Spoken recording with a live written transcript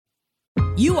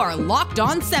You are Locked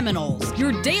On Seminoles,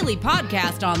 your daily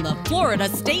podcast on the Florida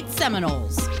State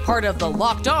Seminoles, part of the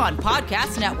Locked On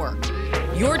Podcast Network.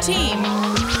 Your team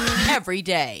every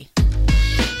day.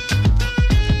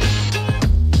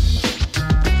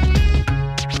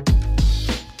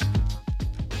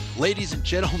 Ladies and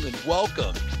gentlemen,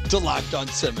 welcome to Locked On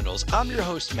Seminoles. I'm your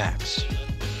host, Max.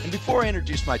 And before I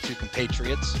introduce my two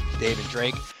compatriots, Dave and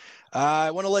Drake,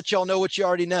 I want to let y'all know what you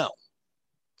already know.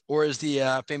 Or as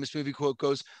the famous movie quote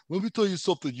goes, let me tell you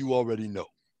something you already know.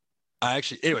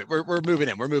 Anyway, we're moving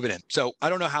in. We're moving in. So I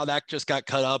don't know how that just got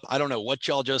cut up. I don't know what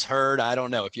y'all just heard. I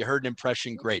don't know. If you heard an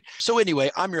impression, great. So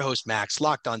anyway, I'm your host, Max,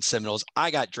 Locked On Seminoles.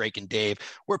 I got Drake and Dave.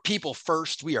 We're people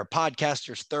first. We are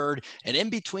podcasters third. And in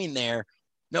between there,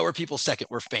 no, we're people second.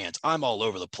 We're fans. I'm all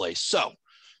over the place. So,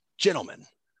 gentlemen,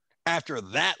 after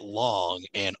that long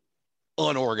and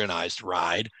unorganized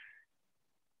ride,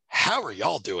 how are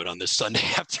y'all doing on this Sunday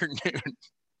afternoon?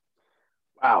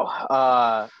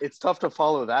 Wow. It's tough to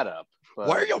follow that up. But...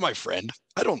 Why are y'all my friend?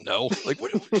 I don't know. Like,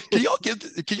 what can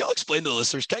y'all explain to the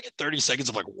listeners? Can I get 30 seconds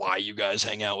of like why you guys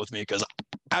hang out with me? Because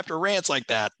after rants like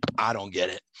that, I don't get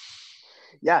it.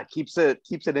 Yeah, keeps it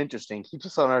interesting. Keeps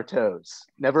us on our toes.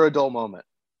 Never a dull moment.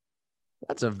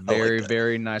 That's a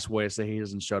very nice way to say he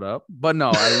doesn't shut up. But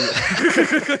no,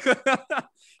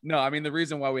 no, I mean, the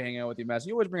reason why we hang out with you, Matt,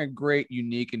 you always bring a great,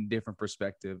 unique, and different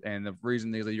perspective. And the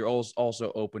reason is that you're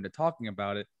also open to talking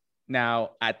about it.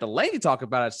 Now, at the length you talk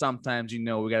about it, sometimes, we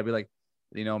got to be like,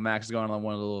 Max is going on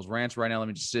one of those rants right now. Let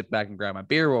me just sit back and grab my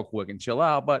beer real quick and chill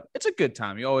out. But it's a good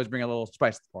time. You always bring a little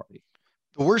spice to the party.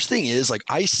 The worst thing is, like,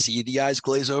 I see the eyes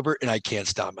glaze over and I can't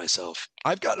stop myself.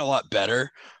 I've gotten a lot better.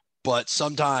 But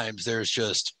sometimes there's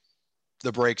just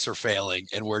the brakes are failing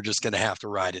and we're just going to have to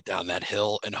ride it down that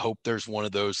hill and hope there's one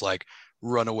of those like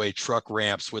runaway truck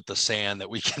ramps with the sand that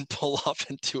we can pull off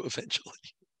into eventually.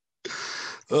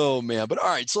 Oh man. But all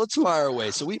right, so let's fire away.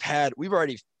 So we've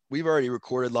already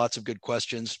recorded lots of good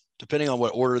questions. Depending on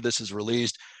what order this is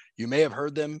released, you may have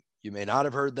heard them. You may not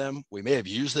have heard them. We may have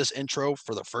used this intro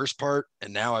for the first part.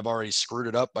 And now I've already screwed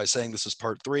it up by saying this is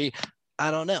part 3.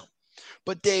 I don't know.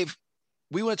 But Dave,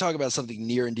 we want to talk about something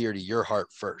near and dear to your heart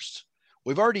first.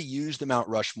 We've already used the Mount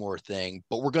Rushmore thing,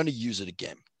 but we're going to use it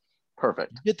again.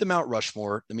 Perfect. You get the Mount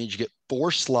Rushmore. That means you get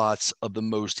 4 slots of the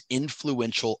most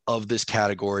influential of this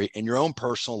category in your own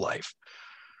personal life.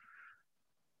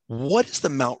 What is the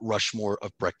Mount Rushmore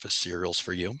of breakfast cereals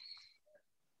for you?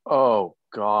 Oh,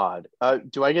 God.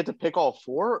 Do I get to pick all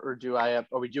 4 or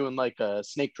are we doing like a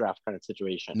snake draft kind of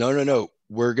situation? No.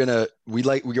 We're gonna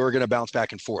bounce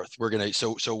back and forth. We're gonna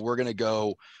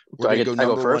go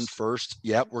number 1 first.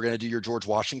 Yep, we're gonna do your George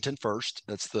Washington first.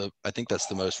 I think that's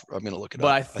the most. I'm gonna look it up.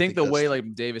 But I think the way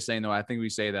like Dave is saying though, I think we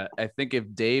say that. I think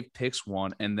if Dave picks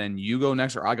one and then you go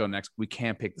next or I go next, we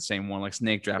can't pick the same one like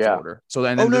snake draft order. So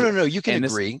then no. You can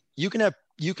agree. You can have.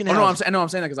 I'm saying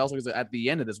that because at the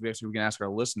end of this, we can ask our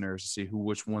listeners to see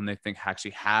which one they think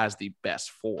actually has the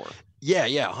best 4. Yeah,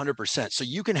 100%. So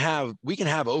we can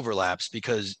have overlaps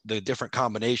because the different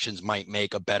combinations might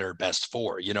make a better best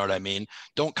 4. You know what I mean?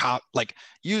 Don't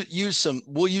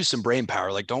we'll use some brain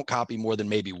power. Like don't copy more than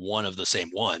maybe one of the same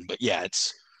one. But yeah,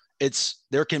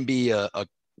 there can be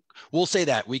we'll say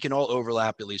that we can all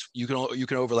overlap at least. You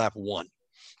can overlap one.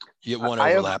 You get one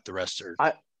overlap, the rest are.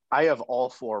 I have all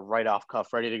 4 right off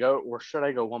cuff ready to go, or should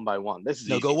I go one by one?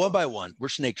 Go one by one. We're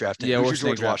snake drafting. Yeah, we're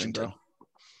George Washington.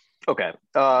 Okay.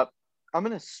 I'm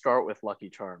going to start with Lucky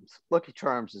Charms. Lucky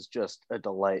Charms is just a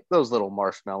delight. Those little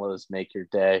marshmallows make your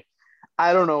day.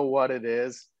 I don't know what it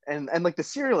is. And like the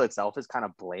cereal itself is kind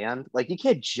of bland. Like you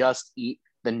can't just eat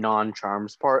the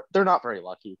non-charms part. They're not very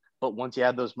lucky. But once you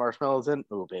add those marshmallows in,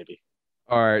 oh, baby.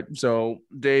 All right, so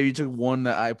Dave, you took one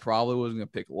that I probably wasn't going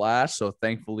to pick last, so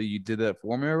thankfully you did that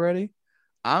for me already.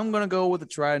 I'm going to go with the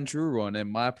tried and true one,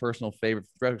 and my personal favorite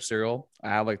breakfast cereal. I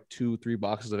have like 2-3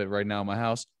 boxes of it right now in my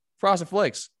house. Frosted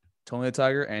Flakes, Tony the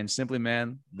Tiger, and Simply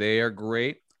Man. They are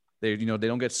great. They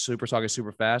don't get super soggy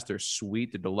super fast. They're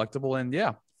sweet, they're delectable, and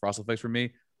yeah, Frosted Flakes for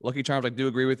me. Lucky Charms, I do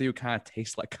agree with you, kind of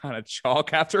tastes like kind of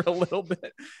chalk after a little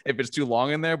bit if it's too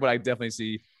long in there, but I definitely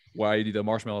see why you do the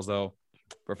marshmallows though.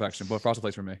 Perfection, but Frosted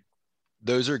Flakes for me.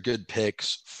 Those are good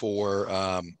picks for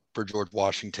George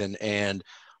Washington. And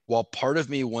while part of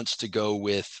me wants to go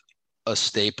with a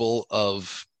staple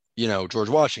of, George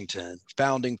Washington,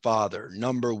 founding father,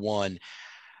 number 1,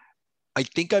 I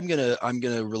think I'm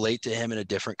gonna relate to him in a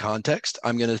different context.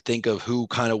 I'm gonna think of who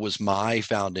kind of was my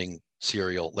founding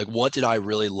cereal. Like, what did I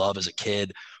really love as a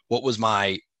kid? What was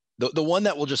the one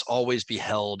that will just always be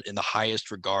held in the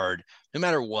highest regard, no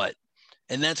matter what?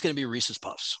 And that's going to be Reese's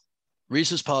Puffs.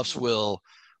 Reese's Puffs will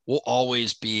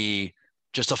always be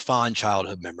just a fond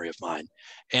childhood memory of mine.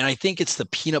 And I think it's the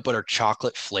peanut butter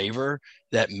chocolate flavor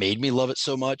that made me love it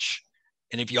so much.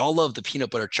 And if y'all love the peanut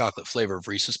butter chocolate flavor of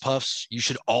Reese's Puffs, you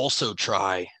should also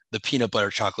try the peanut butter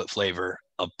chocolate flavor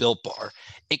of Built Bar.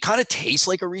 It kind of tastes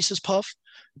like a Reese's Puff.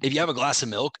 If you have a glass of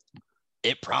milk,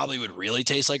 it probably would really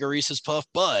taste like a Reese's Puff,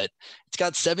 but it's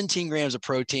got 17 grams of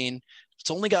protein.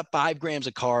 It's only got 5 grams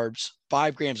of carbs,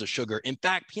 5 grams of sugar. In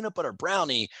fact, peanut butter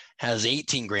brownie has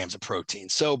 18 grams of protein.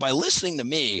 So by listening to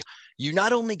me, you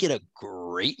not only get a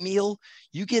great meal,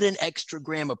 you get an extra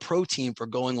gram of protein for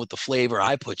going with the flavor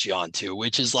I put you onto,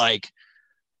 which is like,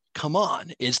 come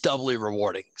on, it's doubly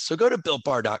rewarding. So go to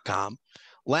builtbar.com,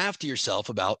 laugh to yourself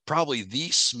about probably the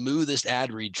smoothest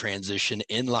ad read transition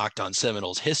in Locked On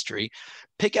Seminoles history,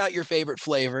 pick out your favorite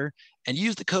flavor, and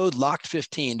use the code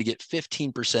LOCKED15 to get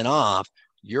 15% off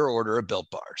your order of Built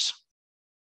Bars.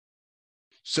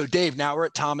 So Dave, now we're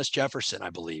at Thomas Jefferson,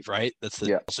 I believe, right?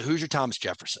 So who's your Thomas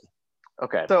Jefferson?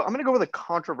 Okay. So I'm going to go with a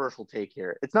controversial take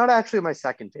here. It's not actually my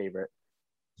second favorite,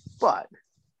 but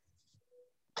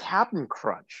Captain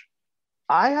Crunch.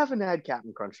 I haven't had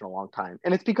Captain Crunch in a long time,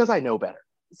 and it's because I know better.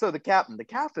 So the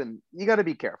Captain, you got to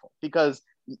be careful because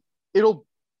it'll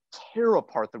tear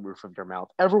apart the roof of your mouth.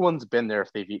 Everyone's been there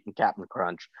if they've eaten Captain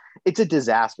Crunch. It's a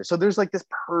disaster. So there's like this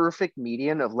perfect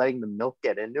median of letting the milk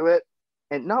get into it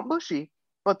and not mushy,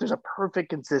 but there's a perfect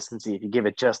consistency if you give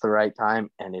it just the right time,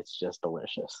 and it's just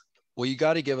delicious. Well, you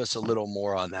got to give us a little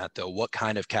more on that, though. What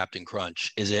kind of Captain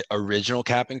Crunch? Is it original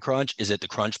Captain Crunch? Is it the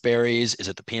Crunch Berries? Is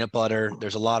it the peanut butter?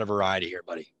 There's a lot of variety here,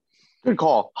 buddy. Good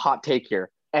call. Hot take here.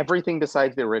 Everything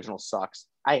besides the original sucks.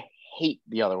 I hate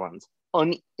the other ones.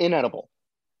 Inedible.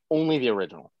 Only the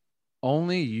original.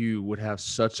 Only you would have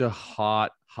such a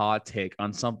hot take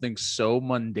on something so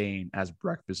mundane as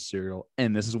breakfast cereal.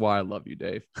 And this is why I love you,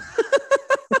 Dave.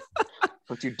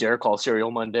 Don't you dare call cereal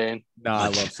mundane. No, I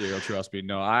love cereal. Trust me.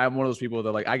 No, I'm one of those people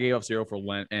that I gave up cereal for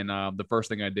Lent. And the first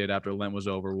thing I did after Lent was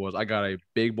over was I got a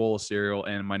big bowl of cereal.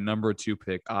 And my number 2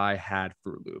 pick, I had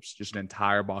Fruit Loops, just an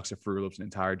entire box of Fruit Loops, an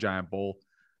entire giant bowl.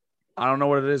 I don't know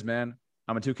what it is, man.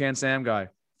 I'm a Toucan Sam guy.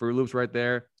 Fruit Loops right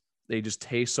there. They just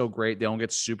taste so great. They don't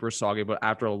get super soggy, but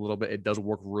after a little bit, it does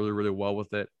work really, really well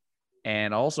with it.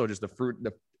 And also just the fruit,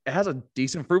 it has a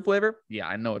decent fruit flavor. Yeah,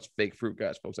 I know it's fake fruit,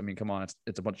 guys, folks. I mean, come on,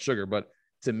 it's a bunch of sugar, but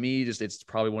to me, it's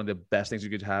probably one of the best things you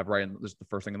could have right in this the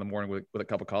first thing in the morning with a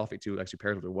cup of coffee too. It actually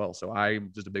pairs really well. So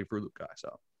I'm just a big Fruit Loop guy.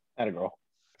 So atta girl.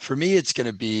 For me, it's going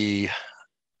to be,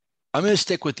 I'm going to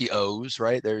stick with the O's,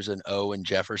 right? There's an O in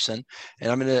Jefferson,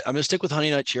 and I'm going to stick with Honey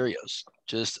Nut Cheerios.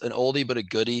 Just an oldie but a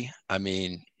goodie. I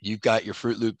mean, you've got your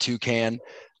Fruit Loop Toucan.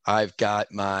 I've got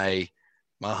my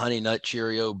Honey Nut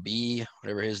Cheerio B,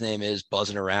 whatever his name is,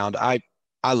 buzzing around.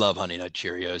 I love Honey Nut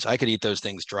Cheerios. I could eat those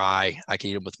things dry. I can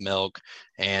eat them with milk,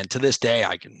 and to this day,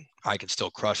 I can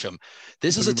still crush them.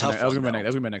 This is a tough one. That was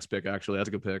gonna be my next pick. Actually, that's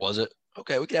a good pick. Was it?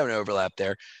 Okay, we could have an overlap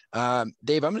there.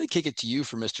 Dave, I'm going to kick it to you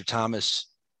for Mr. Thomas.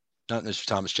 Not Mr.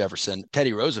 Thomas Jefferson,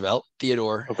 Teddy Roosevelt,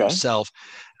 Theodore himself.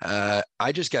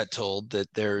 I just got told that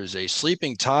there's a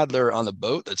sleeping toddler on the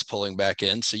boat that's pulling back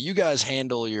in. So you guys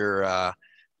handle your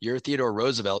Theodore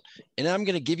Roosevelt, and I'm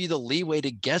going to give you the leeway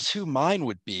to guess who mine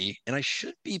would be. And I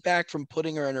should be back from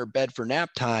putting her in her bed for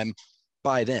nap time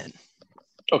by then.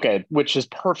 Okay, which is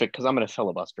perfect because I'm going to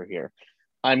filibuster here.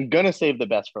 I'm going to save the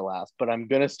best for last, but I'm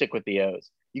going to stick with the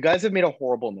O's. You guys have made a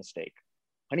horrible mistake.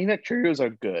 Honey Nut Cheerios are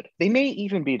good. They may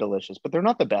even be delicious, but they're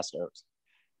not the best O's.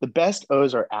 The best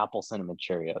O's are apple cinnamon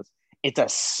Cheerios. It's a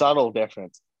subtle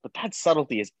difference, but that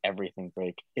subtlety is everything,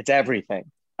 Drake. It's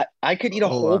everything. I could eat a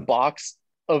whole box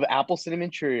of apple cinnamon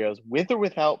Cheerios with or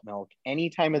without milk any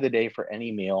time of the day for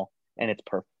any meal, and it's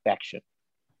perfection.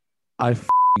 I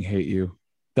hate you.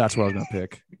 That's what I was going to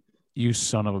pick. You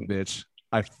son of a bitch.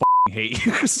 I hate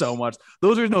you so much.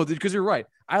 Those are because you're right.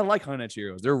 I like Honey Nut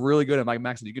Cheerios. They're really good. And like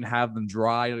Max said, you can have them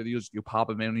dry. You pop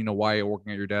them in, while you're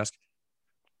working at your desk.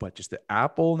 But just the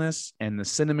appleness and the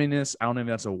cinnamoniness, I don't know if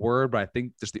that's a word, but I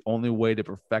think just the only way to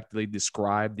perfectly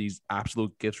describe these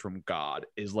absolute gifts from God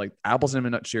is like apple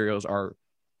cinnamon nut Cheerios are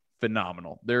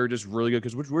phenomenal. They're just really good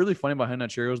because what's really funny about Honey Nut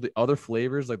Cheerios, the other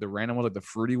flavors, like the random ones, like the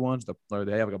fruity ones, or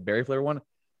they have like a berry flavor one,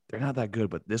 they're not that good.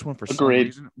 But this one for some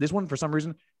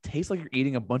reason tastes like you're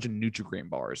eating a bunch of Nutri-Grain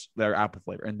bars that are apple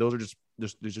flavor, and those are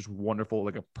just wonderful,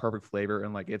 like a perfect flavor,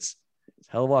 and like it's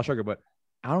a hell of a lot of sugar, but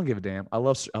I don't give a damn. I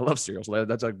love cereal, so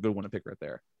that's a good one to pick right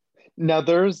there. Now,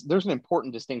 there's an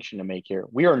important distinction to make here.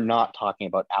 We are not talking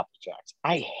about Apple Jacks.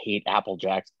 I hate Apple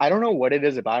Jacks. I don't know what it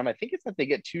is about them. I think it's that they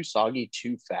get too soggy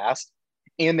too fast,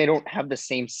 and they don't have the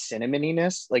same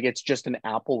cinnamoniness. Like, it's just an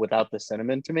apple without the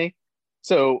cinnamon to me.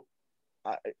 So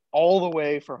all the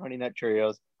way for Honey Nut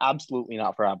Cheerios. Absolutely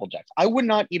not for Apple Jacks. I would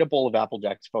not eat a bowl of Apple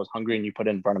Jacks if I was hungry and you put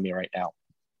it in front of me right now.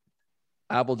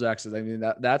 Apple Jacks is,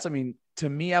 to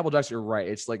me, Apple Jacks, you're right.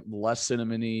 It's like less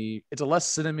cinnamony. It's a less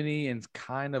cinnamony and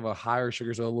kind of a higher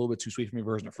sugar, so a little bit too sweet for me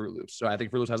version of Fruit Loops. So I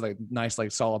think Fruit Loops has like nice,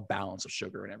 like solid balance of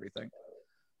sugar and everything.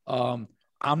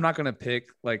 I'm not gonna pick,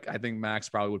 like, I think Max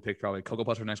probably would pick Cocoa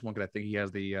Puffs for next one because I think he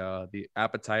has the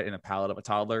appetite and a palate of a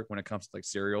toddler when it comes to like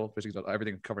cereal, basically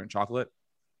everything covered in chocolate.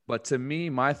 But to me,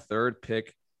 my third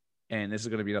pick, and this is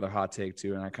gonna be another hot take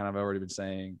too, and I kind of already been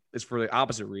saying, is for the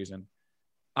opposite reason.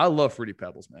 I love Fruity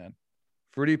Pebbles, man.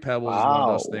 Fruity Pebbles is one of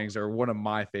those things that are one of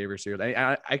my favorite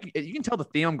cereals. You can tell the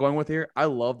theme I'm going with here. I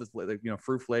love this, like,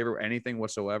 fruit flavor, anything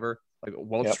whatsoever. Like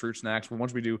Welch's fruit snacks.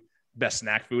 Once we do best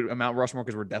snack food Mount Rushmore,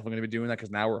 because we're definitely going to be doing that because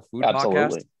now we're a food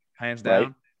podcast, hands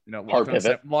down.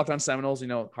 Right. Locked on Seminoles.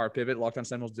 Hard pivot. Locked on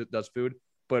Seminoles does food,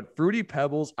 but Fruity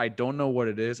Pebbles, I don't know what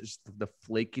it is. It's the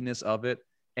flakiness of it,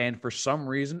 and for some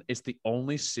reason, it's the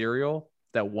only cereal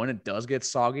that when it does get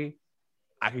soggy,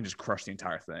 I can just crush the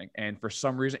entire thing. And for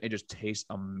some reason, it just tastes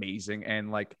amazing.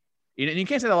 And like, and you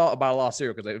can't say that about a lot of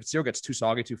cereal, because if cereal gets too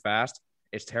soggy too fast,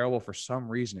 it's terrible. For some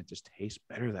reason, it just tastes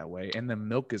better that way. And the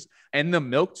milk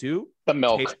too. The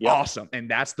milk tastes awesome.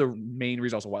 And that's the main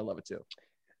reason also why I love it too.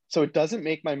 So it doesn't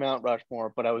make my Mount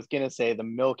Rushmore, but I was going to say the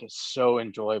milk is so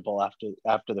enjoyable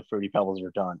after the Fruity Pebbles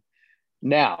are done.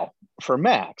 Now, for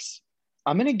Max,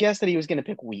 I'm going to guess that he was going to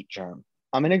pick Wheat Germ.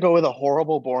 I'm going to go with a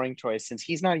horrible, boring choice since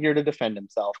he's not here to defend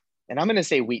himself. And I'm going to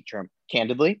say Wheat Germ.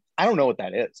 Candidly, I don't know what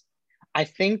that is. I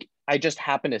think I just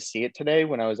happened to see it today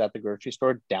when I was at the grocery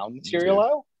store down the cereal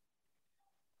aisle.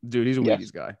 Dude, he's a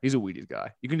Wheaties guy. He's a Wheaties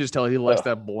guy. You can just tell he likes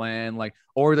that bland, like,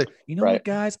 or the, what,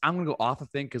 guys, I'm going to go off a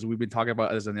thing because we've been talking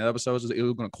about this in the other episodes.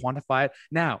 We're going to quantify it.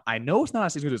 Now, I know it's not a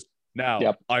cereal.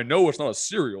 I know it's not a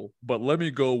cereal, but let me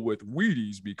go with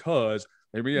Wheaties because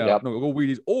maybe no, go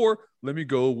Wheaties, or let me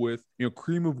go with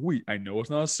cream of wheat. I know it's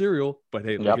not a cereal, but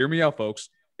hey, hear me out, folks.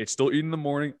 It's still eating in the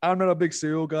morning. I'm not a big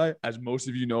cereal guy, as most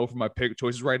of you know from my pick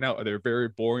choices right now. They're very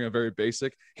boring and very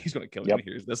basic. He's gonna kill me when he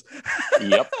hears this.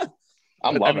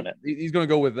 I'm loving it. He's gonna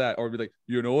go with that, or be like,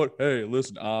 you know what? Hey,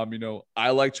 listen,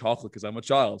 I like chocolate because I'm a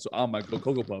child, so I might go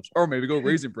Cocoa Puffs, or maybe go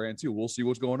Raisin Bran too. We'll see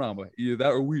what's going on, but either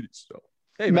that or Wheaties. So.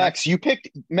 Hey, Max, you picked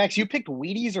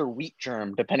Wheaties or Wheat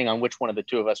Germ, depending on which one of the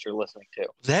two of us you're listening to.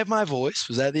 Was that my voice?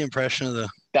 Was that the impression of the?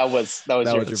 That was your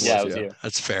voice. Yeah, it was you.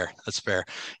 That's fair.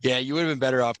 Yeah, you would have been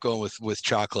better off going with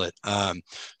chocolate.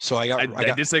 So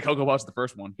I did say Cocoa Puffs the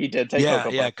first one. He did take Cocoa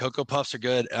Puffs. Yeah, Cocoa Puffs are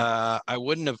good. I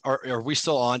wouldn't have. Are we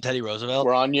still on Teddy Roosevelt?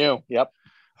 We're on you. Yep.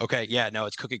 Okay. Yeah. No,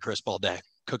 it's Cookie Crisp all day.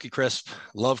 Cookie Crisp.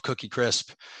 Love Cookie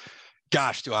Crisp.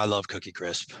 Gosh, do I love Cookie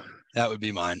Crisp? That would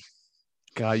be mine.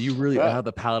 God, you really have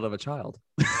the palate of a child.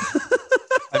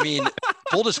 I mean,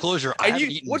 full disclosure,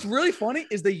 what's really funny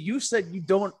is that you said you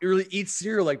don't really eat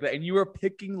cereal like that, and you were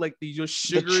picking like the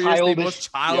sugariest,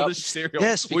 most childish cereal.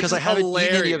 Yes, because I haven't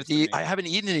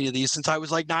eaten any of these since I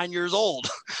was like 9 years old.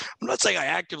 I'm not saying I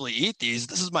actively eat these.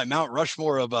 This is my Mount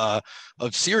Rushmore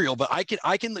of cereal, but I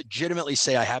can legitimately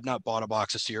say I have not bought a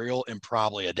box of cereal in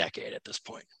probably a decade at this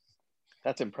point.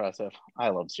 That's impressive.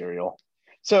 I love cereal.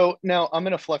 So now I'm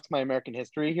going to flex my American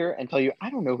history here and tell you, I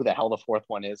don't know who the hell the fourth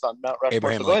one is on Mount Rushmore.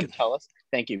 Abraham so go ahead and tell us.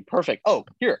 Thank you. Perfect. Oh,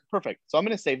 here. Perfect. So I'm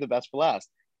going to save the best for last.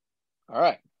 All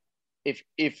right. If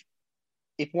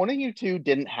one of you two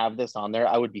didn't have this on there,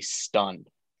 I would be stunned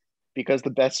because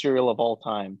the best cereal of all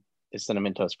time is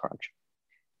Cinnamon Toast Crunch.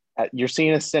 You're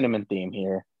seeing a cinnamon theme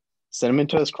here. Cinnamon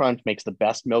Toast Crunch makes the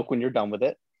best milk when you're done with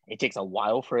it. It takes a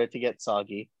while for it to get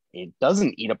soggy. It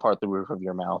doesn't eat apart the roof of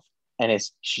your mouth. And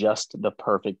it's just the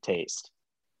perfect taste.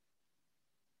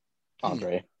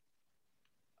 Andre.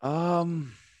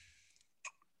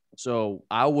 So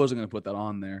I wasn't going to put that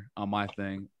on there on my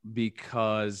thing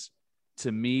because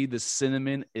to me, the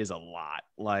cinnamon is a lot.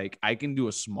 Like I can do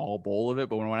a small bowl of it,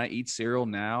 but when I eat cereal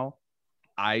now,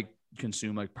 I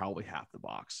consume like probably half the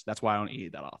box. That's why I don't eat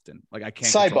it that often. Like I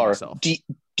can't control myself. Do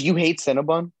you hate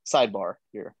Cinnabon? Sidebar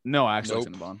here. No, I actually like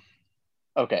Cinnabon.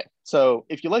 Okay. So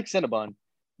if you like Cinnabon,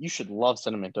 you should love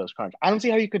Cinnamon Toast Crunch. I don't see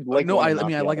how you could like. No, I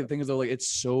like it. The thing is though, like it's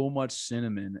so much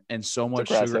cinnamon and so much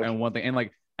sugar and one thing, and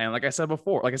like I said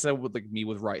before, like I said with me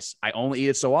with rice, I only eat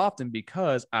it so often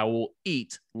because I will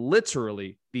eat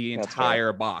literally the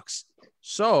entire box.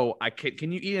 So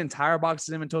can you eat an entire box of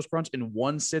Cinnamon Toast Crunch in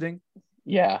one sitting?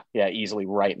 Yeah, easily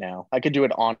right now. I could do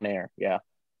it on air. Yeah,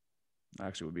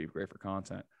 actually would be great for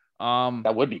content.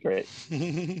 That would be great.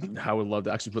 I would love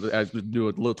to actually do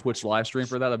a little Twitch live stream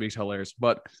for that. That'd be hilarious.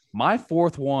 But my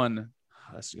fourth one,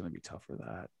 this is gonna be tough for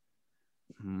that.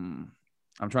 I'm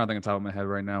trying to think on top of my head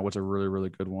right now. What's a really, really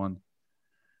good one?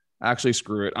 Actually,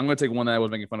 screw it. I'm gonna take one that I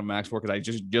was making fun of Max for because I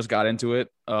just got into it.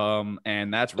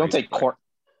 And that's Don't Raisin take corn.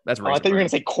 That's Oh, I Raisin thought you were Bran. gonna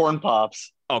say corn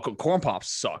pops. Oh, corn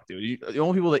pops suck, dude. The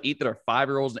only people that eat that are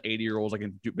 5-year-olds and 80-year-olds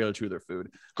can barely chew their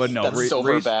food. But no, That's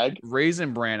silver bag.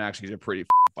 Raisin Bran actually is a pretty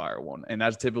fire one, and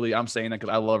that's typically I'm saying that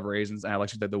because I love raisins, and I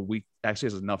like that the wheat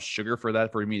actually has enough sugar for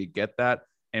that for me to get that.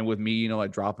 And with me,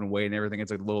 like dropping weight and everything,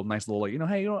 it's like a little nice little like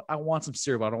hey, I want some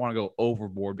cereal, but I don't want to go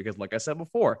overboard because, like I said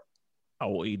before, I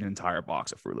will eat an entire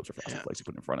box of Fruit Loops or Frosted Flakes you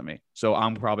put in front of me. So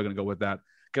I'm probably gonna go with that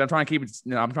because I'm trying to keep it.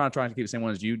 I'm trying to keep the same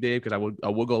one as you, Dave, because I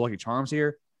will go Lucky Charms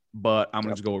here. But I'm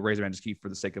going to just go with Raisin Bran just keep for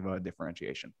the sake of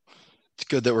differentiation. It's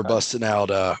good that we're busting out.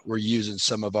 We're using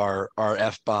some of our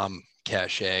F-bomb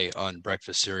cachet on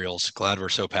breakfast cereals. Glad we're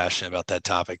so passionate about that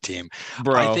topic, team.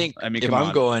 Bro, I think if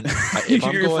I'm going,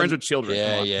 you're friends with children.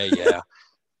 Yeah.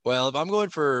 Well, if I'm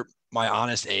going for my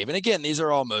honest Abe, and again, these are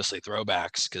all mostly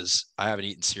throwbacks because I haven't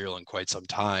eaten cereal in quite some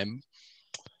time.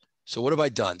 So what have I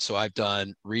done? So I've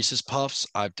done Reese's Puffs,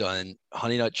 I've done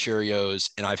Honey Nut Cheerios,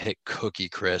 and I've hit Cookie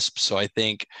Crisp. So I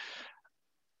think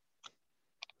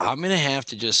I'm going to have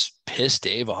to just piss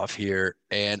Dave off here,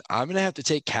 and I'm going to have to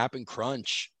take Cap'n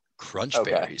Crunch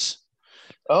Berries.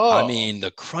 Oh, I mean,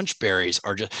 the Crunch Berries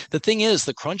are just – the thing is,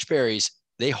 the Crunch Berries,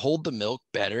 they hold the milk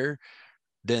better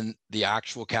than the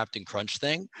actual Captain Crunch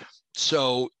thing.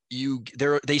 So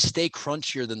they stay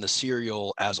crunchier than the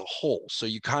cereal as a whole. So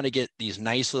you kind of get these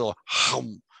nice little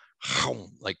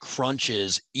like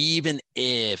crunches, even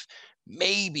if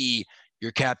maybe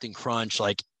your Captain Crunch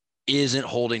like isn't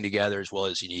holding together as well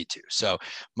as you need to. So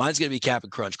mine's going to be Captain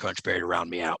Crunch Berry to round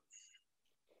me out.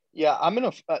 Yeah, I'm going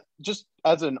to just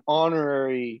as an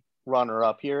honorary runner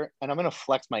up here, and I'm going to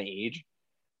flex my age.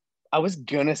 I was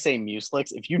going to say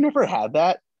Mueslix. If you never had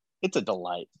that, it's a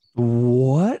delight.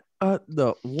 What?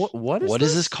 What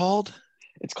is this called?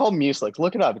 It's called Mueslix.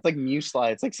 Look it up. It's like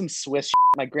Muesli. It's like some Swiss shit.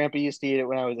 My grandpa used to eat it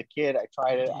when I was a kid. I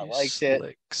tried it. I liked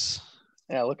it.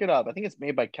 Yeah, look it up. I think it's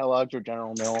made by Kellogg's or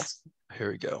General Mills.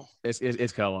 Here we go.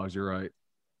 It's Kellogg's. You're right.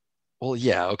 Well,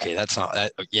 yeah. Okay, that's not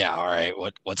that. Yeah. All right.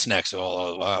 What's next?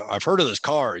 Well, I've heard of this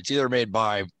car. It's either made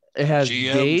by it has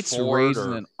GM, dates, Ford,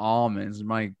 raisins, and almonds.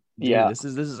 Yeah, this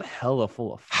is hella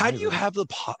full of fiber. How do you have the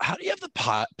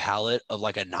palate of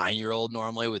like a 9-year-old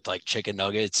normally with like chicken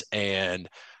nuggets and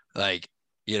like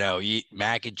eat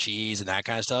mac and cheese and that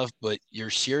kind of stuff, but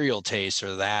your cereal tastes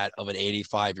are that of an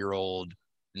 85-year-old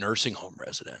nursing home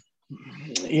resident?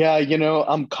 Yeah,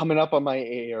 I'm coming up on my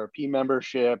AARP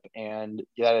membership, and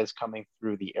that is coming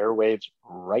through the airwaves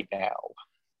right now.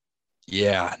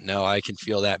 Yeah, no, I can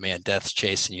feel that, man. Death's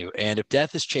chasing you, and if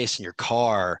death is chasing your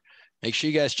car, make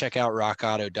sure you guys check out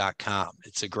rockauto.com.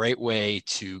 It's a great way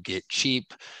to get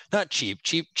not cheap.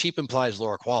 Cheap implies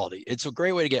lower quality. It's a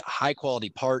great way to get high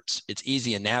quality parts. It's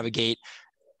easy to navigate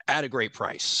at a great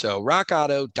price. So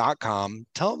rockauto.com,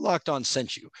 tell them Locked On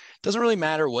sent you. It doesn't really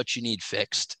matter what you need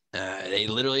fixed. They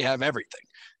literally have everything.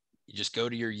 You just go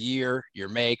to your year, your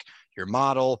make, your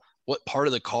model, what part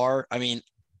of the car. I mean,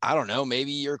 I don't know,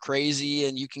 maybe you're crazy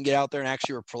and you can get out there and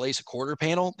actually replace a quarter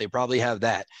panel. They probably have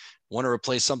that. Want to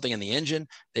replace something in the engine?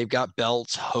 They've got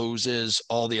belts, hoses,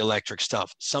 all the electric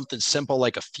stuff. Something simple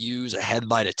like a fuse, a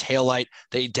headlight, a taillight.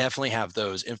 They definitely have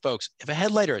those. And folks, if a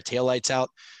headlight or a taillight's out,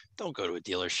 don't go to a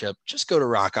dealership. Just go to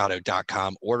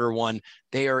rockauto.com, order one.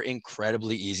 They are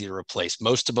incredibly easy to replace.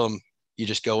 Most of them, you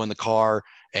just go in the car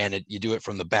and you do it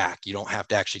from the back. You don't have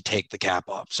to actually take the cap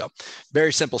off. So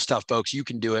very simple stuff, folks. You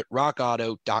can do it,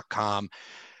 rockauto.com.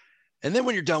 And then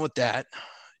when you're done with that,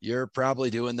 you're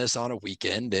probably doing this on a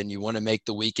weekend and you want to make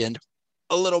the weekend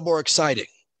a little more exciting.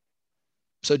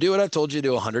 So do what I've told you to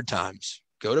do 100 times.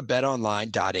 Go to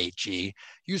betonline.ag,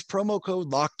 use promo code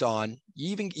Locked On.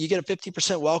 You get a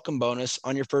 50% welcome bonus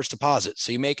on your first deposit.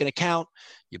 So you make an account,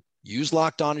 you use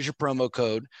Locked On as your promo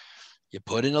code, you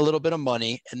put in a little bit of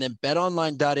money, and then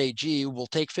betonline.ag will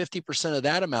take 50% of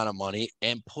that amount of money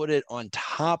and put it on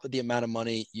top of the amount of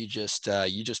money you just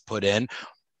put in.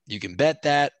 You can bet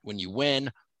that when you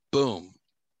win, boom,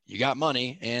 you got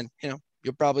money, and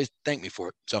you'll probably thank me for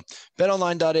it. So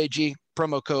betonline.ag,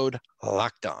 promo code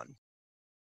Locked On.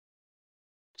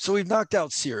 So we've knocked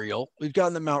out cereal. We've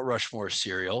gotten the Mount Rushmore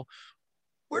cereal.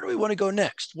 Where do we want to go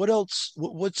next? What else?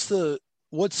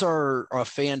 What's our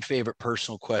fan favorite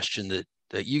personal question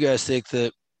that you guys think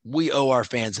that we owe our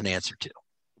fans an answer to?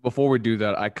 Before we do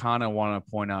that, I kind of want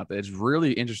to point out that it's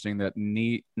really interesting that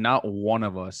not one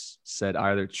of us said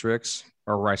either Trix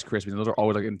or Rice Krispies. Those are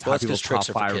always like in people's top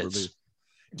 5.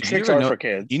 Tricks are for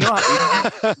kids. You know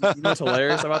what's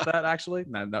hilarious about that? Actually,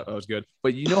 no, that was good.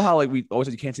 But you know how like we always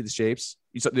said you can't see the shapes.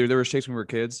 There were shapes when we were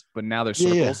kids, but now they're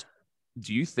circles. Yeah.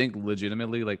 Do you think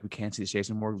legitimately like we can't see the shapes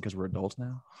anymore because we're adults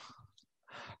now?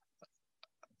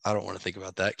 I don't want to think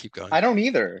about that. Keep going. I don't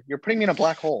either. You're putting me in a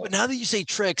black hole. But now that you say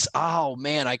Trix, oh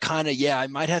man, I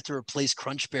might have to replace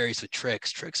Crunch Berries with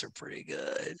Trix. Trix are pretty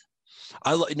good.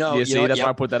 That's why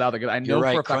I put that out there because I know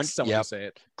for a fact someone will say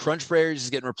it. Crunch Berries is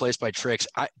getting replaced by Trix.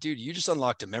 Dude, you just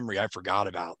unlocked a memory I forgot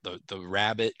about. The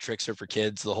rabbit Trix are for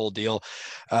kids, the whole deal.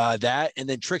 That and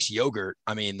then Trix yogurt.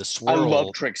 I mean, the swirl. I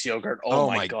love Trix yogurt. Oh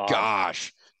my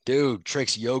gosh. Dude,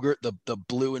 Trix yogurt, the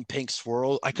blue and pink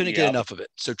swirl. I couldn't get enough of it.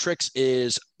 So Trix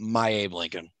is my Abe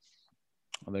Lincoln.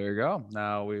 Well, there you go.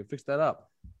 Now we fixed that up.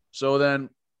 So then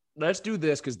let's do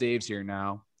this because Dave's here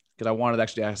now. Because I wanted to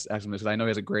actually ask him this because I know he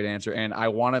has a great answer. And I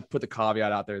want to put the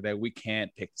caveat out there that we can't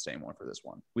pick the same one for this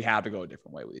one. We have to go a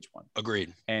different way with each one.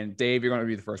 Agreed. And Dave, you're going to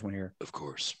be the first one here. Of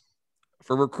course.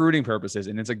 For recruiting purposes,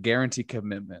 and it's a guaranteed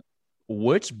commitment,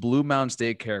 which Blue Mountain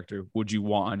State character would you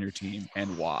want on your team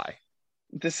and why?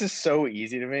 This is so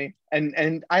easy to me.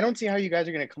 And I don't see how you guys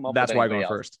are going to come up with That's why I go else.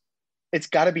 first. It's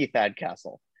got to be Thad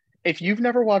Castle. If you've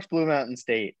never watched Blue Mountain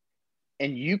State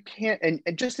and you can't, and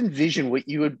just envision what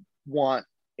you would want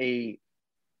a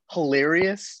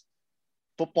hilarious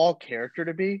football character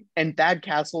to be, and Thad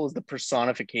Castle is the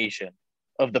personification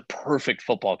of the perfect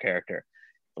football character.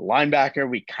 The linebacker,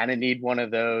 we kind of need one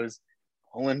of those.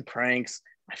 Pulling pranks.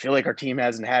 I feel like our team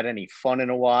hasn't had any fun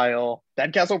in a while.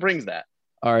 Thad Castle brings that.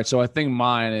 All right, so I think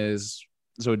mine is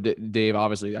so Dave.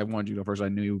 Obviously, I wanted you to go first. I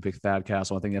knew you would pick Thad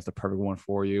Castle. I think that's the perfect one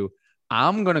for you.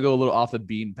 I'm going to go a little off the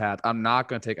beaten path. I'm not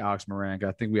going to take Alex Moran.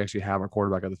 I think we actually have our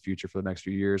quarterback of the future for the next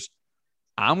few years.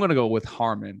 I'm going to go with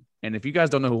Harmon. And if you guys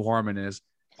don't know who Harmon is,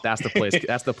 that's the place.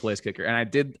 That's the place kicker.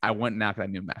 And I went now because I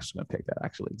knew Max was going to pick that.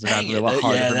 Actually, so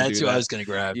that's who I was going to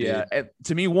grab. Yeah,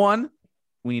 to me, one,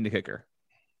 we need a kicker.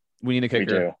 We need a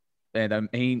kicker.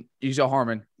 And you saw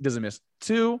Harmon doesn't miss.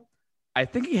 Two, I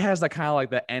think he has that kind of like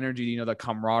the energy, the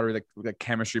camaraderie, the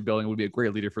chemistry building would be a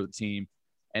great leader for the team.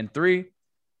 And three,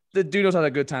 the dude knows how to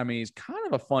have a good time. And he's kind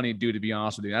of a funny dude, to be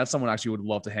honest with you. That's someone I actually would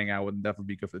love to hang out with and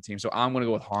definitely be good for the team. So I'm going to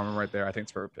go with Harmon right there. I think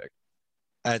it's a perfect pick.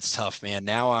 That's tough, man.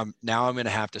 Now I'm going to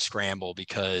have to scramble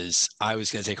because I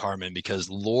was going to take Harmon because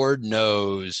Lord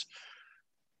knows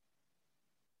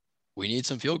we need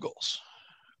some field goals.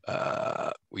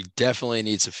 We definitely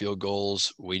need some field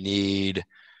goals. We need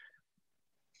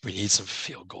some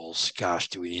field goals. Gosh,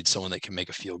 do we need someone that can make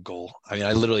a field goal? I mean,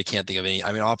 I literally can't think of any.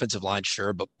 I mean, offensive line,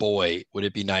 sure, but boy, would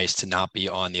it be nice to not be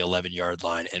on the 11-yard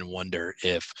line and wonder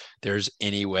if there's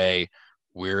any way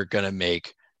we're going to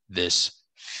make this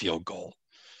field goal.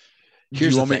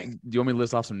 Here's the thing. Do you want me to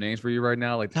list off some names for you right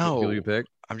now? Like, no, you pick?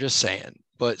 I'm just saying.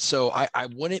 But so I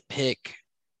wouldn't pick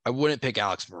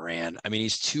Alex Moran. I mean,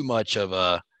 he's too much of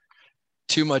an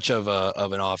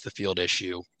off the field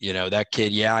issue. That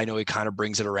kid, I know he kind of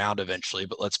brings it around eventually,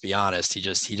 but let's be honest, he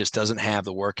just doesn't have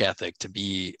the work ethic to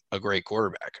be a great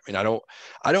quarterback. I mean,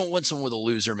 I don't want someone with a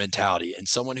loser mentality and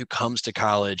someone who comes to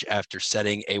college after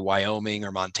setting a Wyoming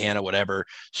or Montana, whatever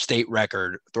state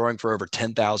record, throwing for over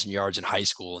 10,000 yards in high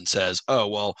school and says, oh,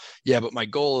 well, yeah, but my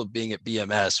goal of being at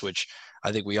BMS, which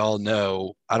I think we all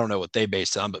know, I don't know what they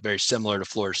based on, but very similar to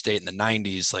Florida State in the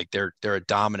 90s, like they're a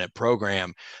dominant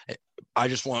program. I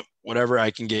just want whatever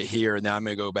I can get here. And now I'm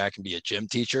going to go back and be a gym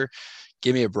teacher.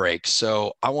 Give me a break.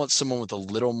 So I want someone with a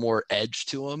little more edge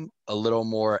to them, a little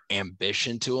more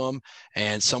ambition to them,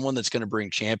 and someone that's going to bring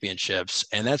championships.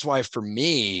 And that's why for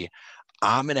me,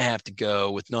 I'm going to have to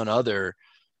go with none other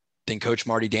than Coach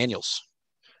Marty Daniels.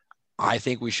 I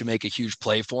think we should make a huge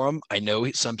play for him. I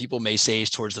know some people may say he's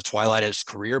towards the twilight of his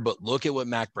career, but look at what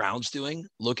Mac Brown's doing.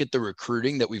 Look at the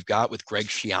recruiting that we've got with Greg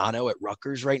Schiano at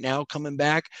Rutgers right now coming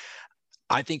back.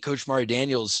 I think Coach Marty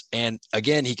Daniels, and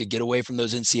again, he could get away from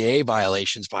those NCAA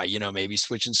violations by, maybe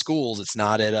switching schools. It's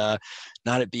not at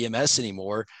BMS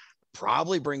anymore.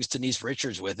 Probably brings Denise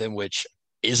Richards with him, which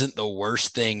isn't the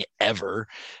worst thing ever.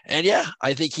 And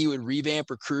I think he would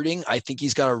revamp recruiting. I think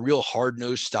he's got a real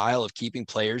hard-nosed style of keeping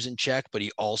players in check, but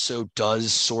he also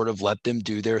does sort of let them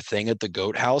do their thing at the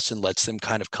Goat House and lets them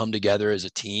kind of come together as a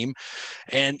team.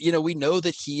 And, we know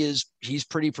that he's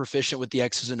pretty proficient with the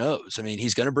X's and O's. I mean,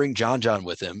 he's going to bring John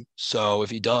with him. So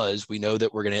if he does, we know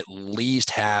that we're going to at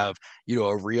least have,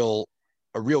 a real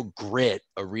grit,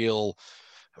 a real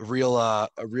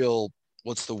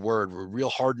what's the word? We're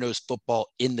real hard-nosed football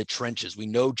in the trenches. We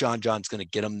know John's going to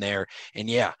get them there. And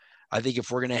I think if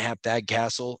we're going to have Thad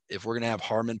Castle, if we're going to have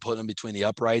Harmon put them between the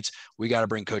uprights, we got to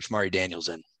bring Coach Marty Daniels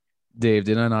in. Dave,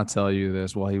 did I not tell you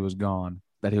this while he was gone,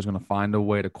 that he was going to find a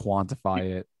way to quantify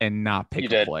it and not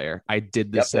pick a player? I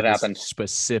did this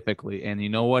specifically. And you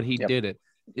know what? He did it.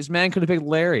 This man could have picked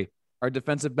Larry, our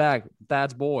defensive back,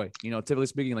 Thad's boy. Typically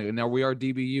speaking, now we are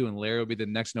DBU, and Larry will be the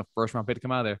next first-round pick to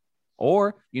come out of there.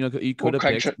 Or, you could have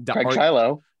picked Craig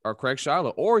Shiloh. Or Craig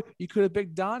Shiloh. Or you could have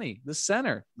picked Donnie, the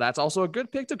center. That's also a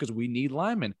good pick too, because we need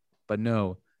linemen. But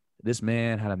no, this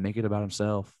man had to make it about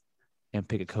himself and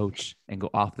pick a coach and go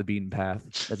off the beaten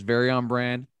path. That's very on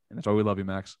brand, and that's why we love you,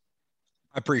 Max.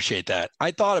 I appreciate that.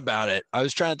 I thought about it. I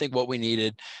was trying to think what we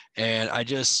needed, and I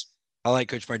like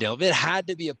Coach Mardale. If it had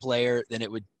to be a player, then it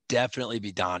would definitely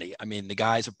be Donnie. I mean, the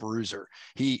guy's a bruiser.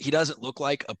 He doesn't look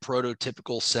like a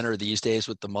prototypical center these days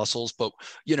with the muscles, but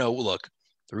look,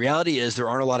 the reality is there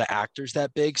aren't a lot of actors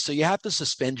that big, so you have to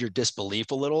suspend your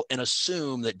disbelief a little and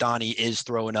assume that Donnie is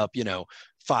throwing up,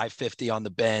 550 on the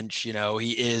bench.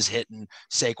 He is hitting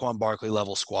Saquon Barkley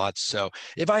level squats. So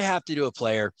if I have to do a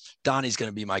player, Donnie's going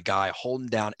to be my guy, holding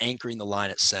down, anchoring the line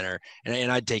at center,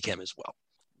 and I'd take him as well.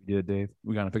 Yeah, Dave.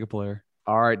 We got to pick a player.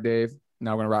 All right, Dave.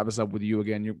 Now we're going to wrap this up with you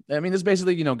again. This is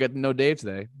basically, get to know Dave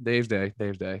today. Dave's day.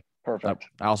 Perfect.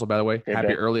 Also, by the way,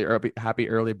 happy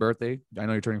early birthday. I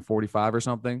know you're turning 45 or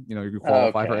something. You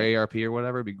qualify for AARP or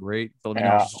whatever. It'd be great. So let me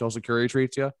know if Social Security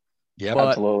treats you. Yeah,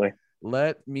 absolutely.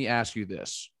 Let me ask you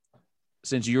this.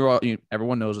 Since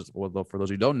everyone knows it, well, for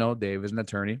those who don't know, Dave is an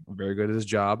attorney, very good at his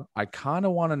job. I kind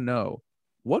of want to know,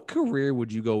 what career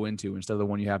would you go into instead of the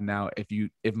one you have now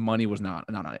if money was not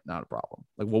a problem?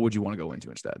 Like, what would you want to go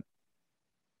into instead?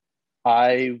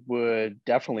 I would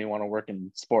definitely want to work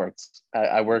in sports.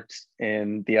 I worked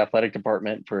in the athletic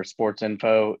department for sports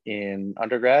info in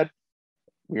undergrad.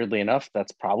 Weirdly enough,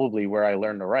 that's probably where I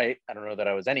learned to write. I don't know that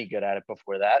I was any good at it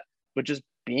before that, but just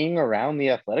being around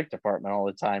the athletic department all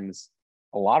the time is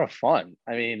a lot of fun.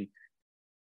 I mean,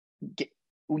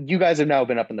 you guys have now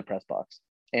been up in the press box,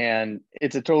 and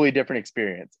it's a totally different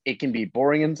experience. It can be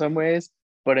boring in some ways,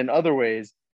 but in other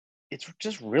ways, it's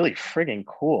just really friggin'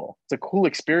 cool. It's a cool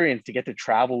experience to get to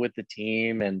travel with the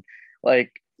team. And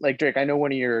like Drake, I know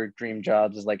one of your dream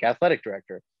jobs is like athletic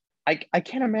director. I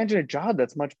can't imagine a job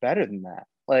that's much better than that.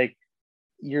 Like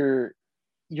you're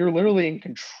literally in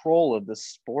control of the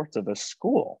sports of a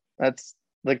school. That's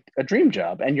like a dream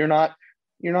job. And you're not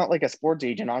like a sports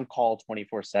agent on call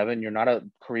 24/7. You're not a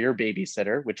career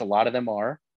babysitter, which a lot of them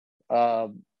are. I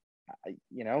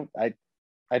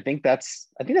think that's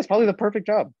probably the perfect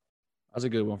job. That's a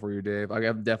good one for you, Dave. I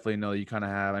definitely know that you kind of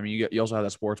have. I mean, you also have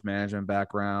that sports management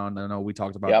background. I know we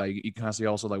talked about that. You kind of see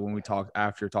also, like, when we talk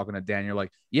after talking to Dan, you're like,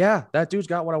 yeah, that dude's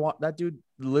got what I want. That dude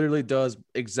literally does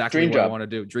exactly what I want to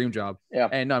do. Dream job. Yeah.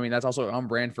 And no, I mean, that's also on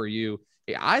brand for you.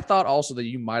 I thought also that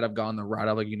you might have gone the route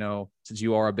of, like, since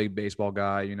you are a big baseball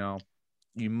guy,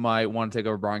 you might want to take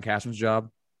over Brian Cashman's job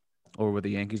over with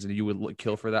the Yankees, and you would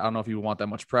kill for that. I don't know if you would want that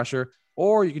much pressure.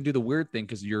 Or you can do the weird thing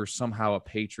because you're somehow a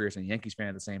Patriots and Yankees fan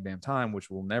at the same damn time, which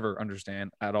we'll never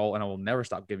understand at all, and I will never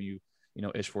stop giving you,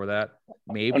 ish for that.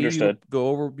 Maybe you go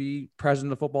over, be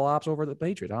president of football ops over the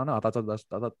Patriots. I don't know.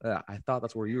 I thought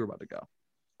that's where you were about to go.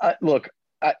 Look,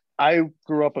 I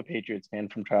grew up a Patriots fan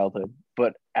from childhood,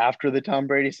 but after the Tom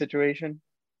Brady situation,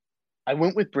 I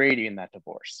went with Brady in that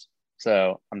divorce.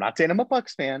 So I'm not saying I'm a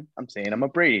Bucs fan. I'm saying I'm a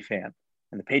Brady fan.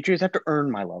 And the Patriots have to earn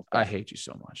my love. I hate you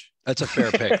so much. That's a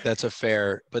fair pick.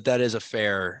 That is a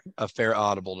fair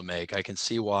audible to make. I can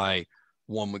see why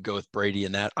one would go with Brady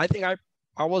in that. I think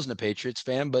I wasn't a Patriots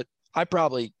fan, but I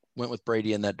probably went with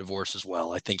Brady in that divorce as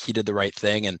well. I think he did the right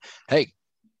thing. And hey,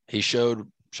 he showed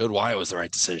why it was the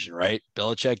right decision, right?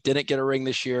 Belichick didn't get a ring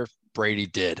this year. Brady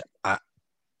did.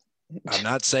 I'm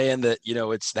not saying that,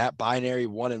 it's that binary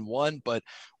 1-1, but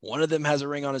one of them has a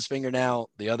ring on his finger now.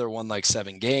 The other won like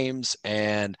 7 games.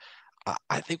 And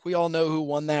I think we all know who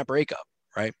won that breakup,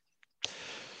 right?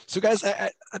 So guys,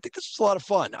 I think this was a lot of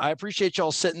fun. I appreciate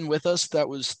y'all sitting with us. That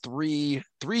was three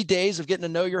days of getting to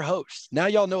know your host. Now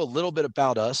y'all know a little bit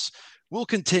about us. We'll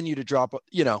continue to drop,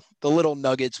 the little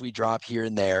nuggets we drop here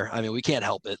and there. I mean, we can't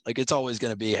help it. Like, it's always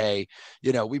going to be, hey,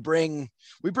 we bring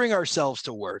ourselves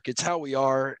to work. It's how we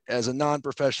are as a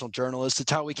non-professional journalist.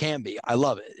 It's how we can be. I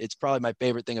love it. It's probably my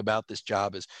favorite thing about this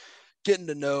job is getting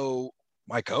to know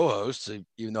my co-hosts,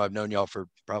 even though I've known y'all for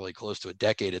probably close to a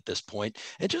decade at this point,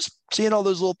 and just seeing all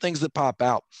those little things that pop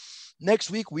out.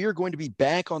 Next week, we are going to be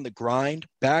back on the grind,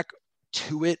 back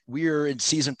to it. We are in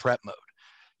season prep mode.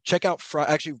 Check out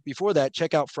before that,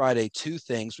 check out Friday. 2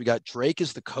 things. We got Drake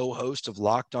as the co-host of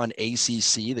Locked On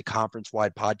ACC, the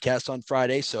conference-wide podcast on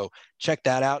Friday. So check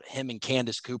that out. Him and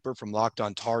Candace Cooper from Locked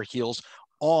On Tar Heels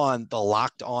on the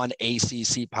Locked On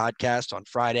ACC podcast on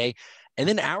Friday. And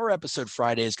then our episode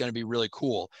Friday is going to be really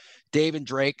cool. Dave and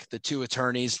Drake, the 2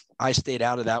 attorneys, I stayed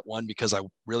out of that one because I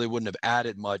really wouldn't have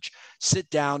added much. Sit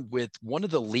down with one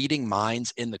of the leading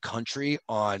minds in the country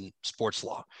on sports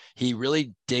law. He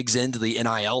really digs into the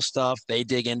NIL stuff. They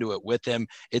dig into it with him.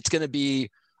 It's going to be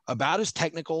about as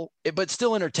technical, but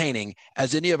still entertaining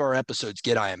as any of our episodes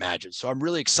get, I imagine. So I'm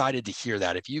really excited to hear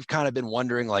that. If you've kind of been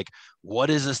wondering, like, what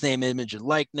is this name, image, and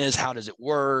likeness? How does it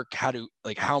work?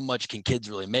 How much can kids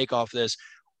really make off this?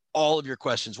 All of your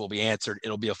questions will be answered.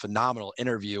 It'll be a phenomenal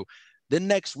interview. Then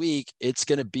next week,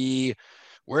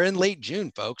 we're in late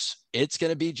June, folks. It's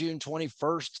going to be June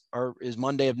 21st, or is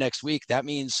Monday of next week. That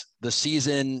means the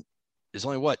season is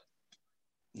only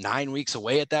 9 weeks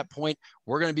away at that point.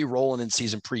 We're going to be rolling in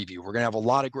season preview. We're going to have a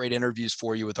lot of great interviews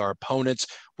for you with our opponents.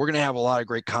 We're going to have a lot of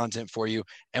great content for you,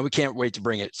 and we can't wait to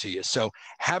bring it to you. So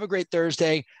have a great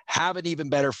Thursday. Have an even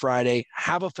better Friday.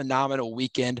 Have a phenomenal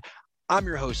weekend. I'm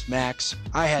your host, Max.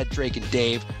 I had Drake and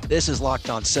Dave. This is Locked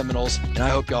On Seminoles, and I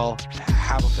hope y'all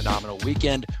have a phenomenal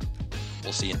weekend.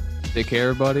 We'll see you. Take care,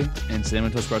 everybody. And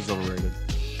cinnamon toast crunch is overrated.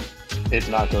 It's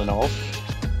not Villanova.